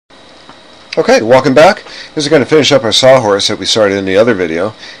Okay, welcome back. This is going to finish up our sawhorse that we started in the other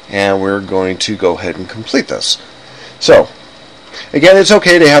video, and we're going to go ahead and complete this. So, again, it's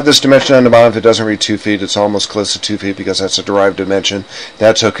okay to have this dimension on the bottom if it doesn't read 2 feet. It's almost close to 2 feet because that's a derived dimension.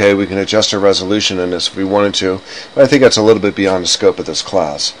 That's okay. We can adjust our resolution in this if we wanted to, but I think that's a little bit beyond the scope of this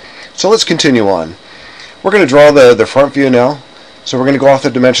class. So let's continue on. We're going to draw the front view now. So we're going to go off the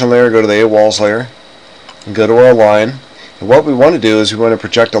dimension layer, go to the A walls layer, and go to our line. And what we want to do is we want to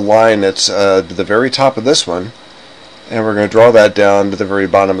project a line that's to the very top of this one, and we're going to draw that down to the very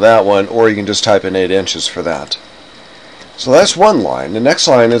bottom of that one, or you can just type in 8 inches for that. So that's one line. The next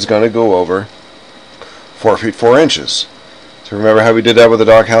line is going to go over 4 feet 4 inches. So remember how we did that with the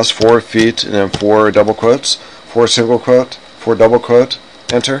doghouse? 4 feet and then 4 double quotes, 4 single quote, 4 double quote,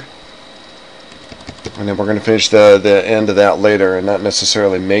 enter. And then we're going to finish the end of that later and not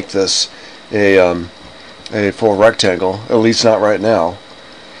necessarily make this a full rectangle, at least not right now.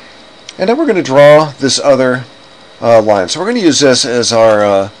 And then we're going to draw this other line. So we're going to use this as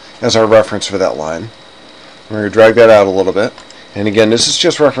our reference for that line. We're going to drag that out a little bit. And again, this is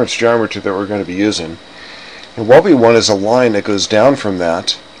just reference geometry that we're going to be using. And what we want is a line that goes down from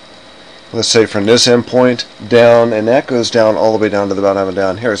that. Let's say from this endpoint down, and that goes down all the way down to the bottom and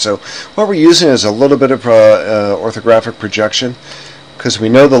down here. So what we're using is a little bit of orthographic projection, because we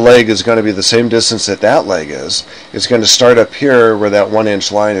know the leg is going to be the same distance that that leg is. It's going to start up here where that 1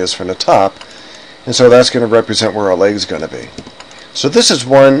 inch line is from the top, and so that's going to represent where our leg is going to be. So this is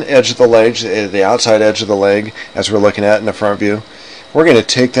one edge of the leg, the outside edge of the leg, as we're looking at in the front view. We're going to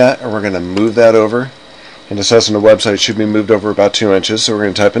take that and we're going to move that over. And it says on the website it should be moved over about 2 inches, so we're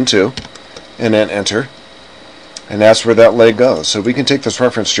going to type in 2 and then enter. And that's where that leg goes. So we can take this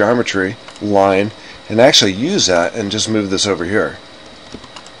reference geometry line and actually use that and just move this over here.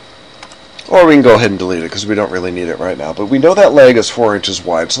 Or we can go ahead and delete it because we don't really need it right now. But we know that leg is 4 inches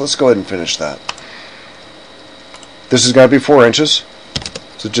wide, so let's go ahead and finish that. This is going to be 4 inches,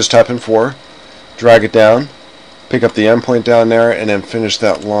 so just type in 4, drag it down, pick up the endpoint down there, and then finish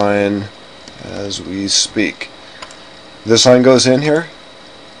that line as we speak. This line goes in here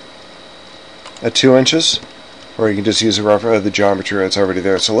at 2 inches, or you can just use the geometry that's already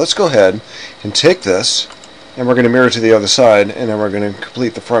there. So let's go ahead and take this, and we're going to mirror to the other side, and then we're going to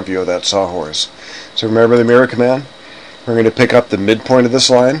complete the front view of that sawhorse. So remember the mirror command? We're going to pick up the midpoint of this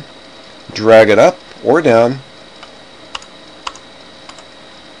line, drag it up or down,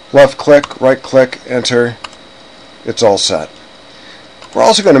 left click, right click, enter. It's all set. We're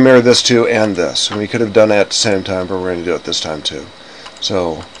also going to mirror this too and this. And we could have done that at the same time, but we're going to do it this time too.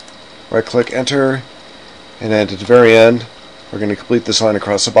 So right click, enter, and then at the very end we're going to complete this line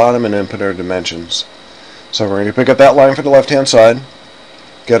across the bottom and then put our dimensions. So we're going to pick up that line for the left hand side,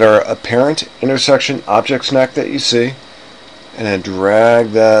 get our apparent intersection object snack that you see, and then drag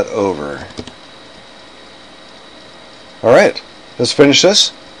that over. Alright, let's finish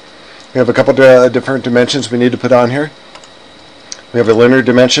this. We have a couple different dimensions we need to put on here. We have a linear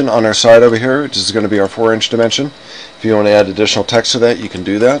dimension on our side over here, which is going to be our 4 inch dimension. If you want to add additional text to that, you can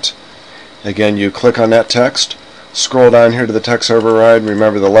do that. Again, you click on that text, scroll down here to the text override,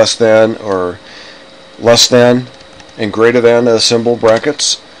 remember the less than and greater than symbol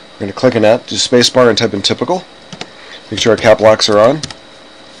brackets. We're going to click on that, do spacebar and type in typical. Make sure our cap locks are on.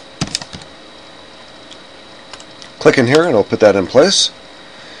 Click in here and it'll put that in place.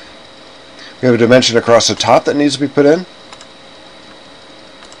 We have a dimension across the top that needs to be put in.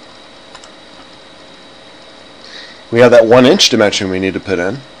 We have that 1 inch dimension we need to put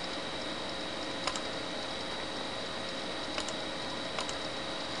in.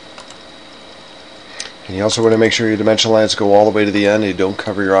 And you also want to make sure your dimension lines go all the way to the end and you don't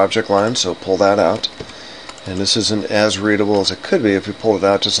cover your object line, so pull that out. And this isn't as readable as it could be if you pull it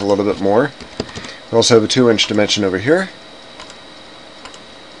out just a little bit more. We also have a 2 inch dimension over here.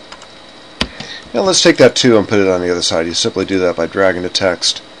 Now let's take that 2 and put it on the other side. You simply do that by dragging the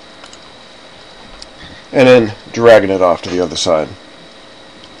text and then dragging it off to the other side.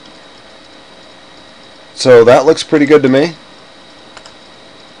 So that looks pretty good to me.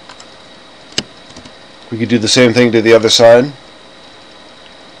 We could do the same thing to the other side.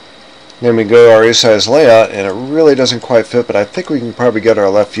 Then we go to our A-size layout and it really doesn't quite fit, but I think we can probably get our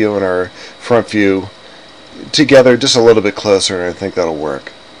left view and our front view together just a little bit closer, and I think that'll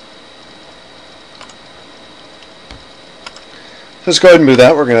work. Let's go ahead and move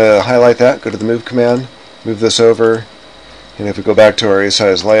that. We're going to highlight that, go to the move command, move this over, and if we go back to our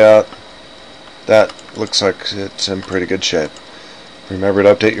A-size layout, that looks like it's in pretty good shape. Remember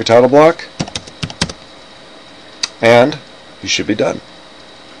to update your title block, and you should be done.